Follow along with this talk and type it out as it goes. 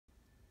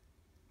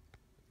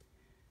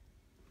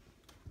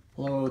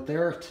Hello out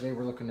there. Today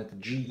we're looking at the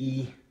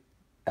GE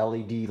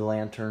LED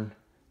Lantern,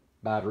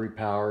 battery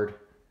powered,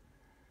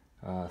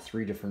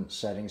 3 different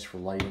settings for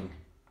lighting.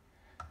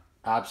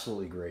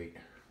 Absolutely great,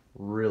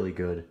 really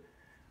good.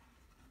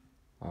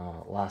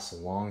 Lasts a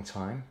long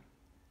time,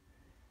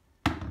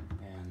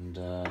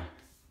 and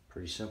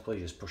pretty simply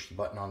just push the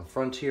button on the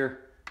front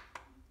here.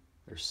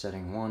 There's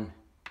setting 1,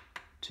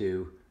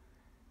 2,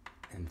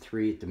 and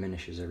 3. It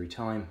diminishes every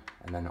time,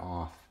 and then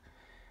off.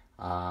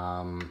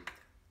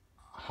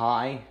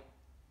 High,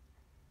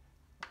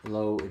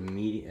 low,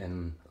 medium,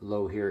 and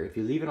low here. If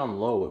you leave it on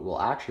low, it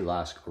will actually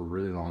last a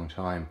really long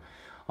time.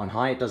 On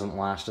high, it doesn't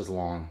last as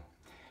long.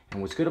 And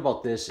what's good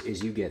about this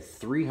is you get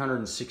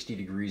 360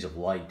 degrees of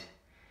light,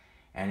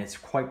 and it's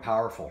quite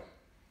powerful.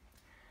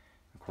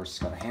 Of course, it's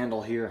got a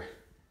handle here,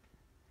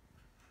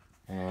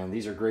 and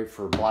these are great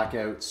for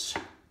blackouts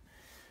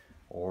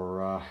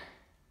or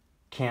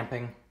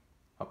camping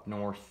up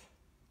north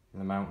in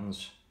the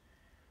mountains.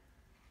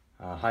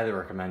 Highly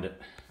recommend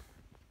it.